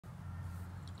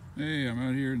Hey, I'm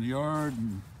out here in the yard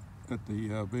and got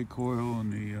the big coil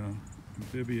on the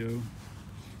Anfibio,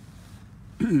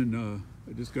 and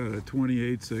I just got a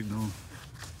 28 signal,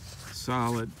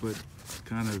 solid but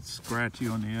kind of scratchy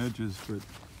on the edges. But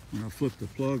when I flipped the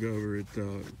plug over, it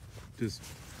just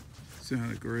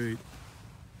sounded great.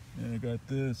 And I got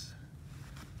this.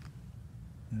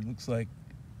 And it looks like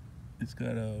it's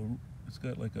got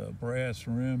like a brass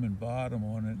rim and bottom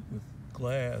on it with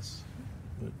glass,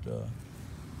 but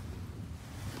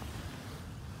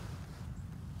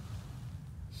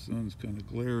sun's kind of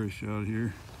glarish out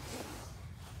here.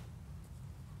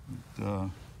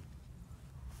 But,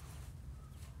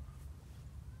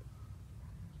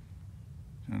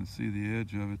 trying to see the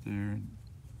edge of it there.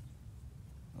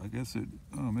 I guess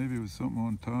maybe it was something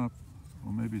on top,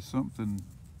 or maybe something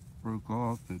broke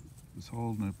off that was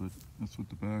holding it, but that's what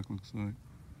the back looks like.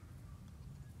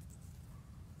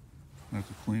 I have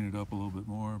to clean it up a little bit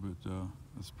more, but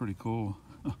that's pretty cool.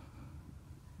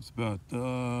 It's about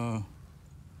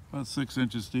 6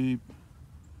 inches deep,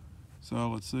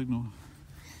 solid signal.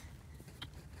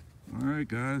 All right,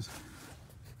 guys.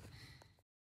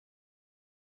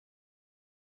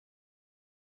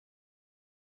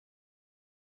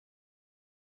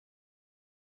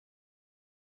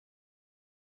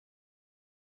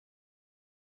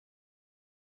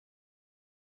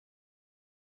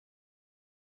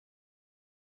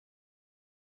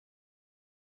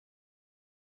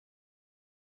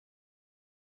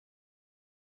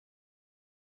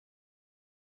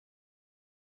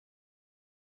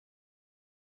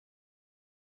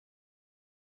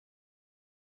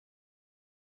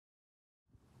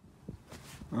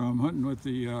 I'm hunting with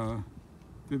the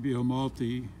Anfibio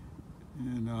Multi,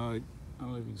 and I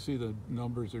don't know if you can see the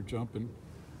numbers are jumping.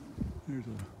 There's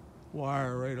a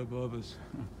wire right above us.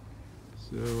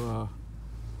 So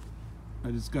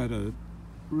I just got a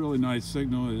really nice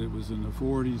signal. It was in the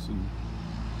 40s and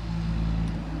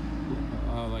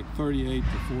like 38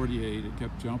 to 48. It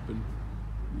kept jumping,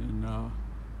 and I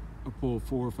pulled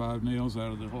 4 or 5 nails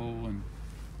out of the hole, and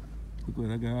look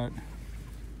what I got.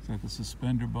 It's like a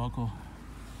suspender buckle.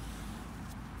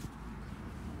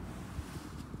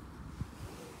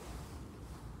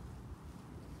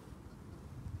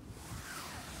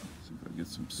 See if I get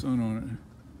some sun on it.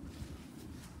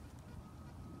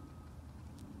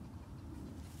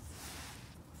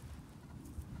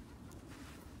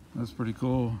 That's pretty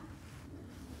cool.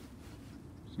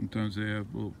 Sometimes they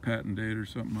have a little patent date or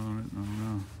something on it, I don't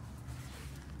know.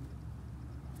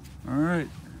 All right,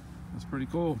 that's pretty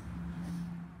cool.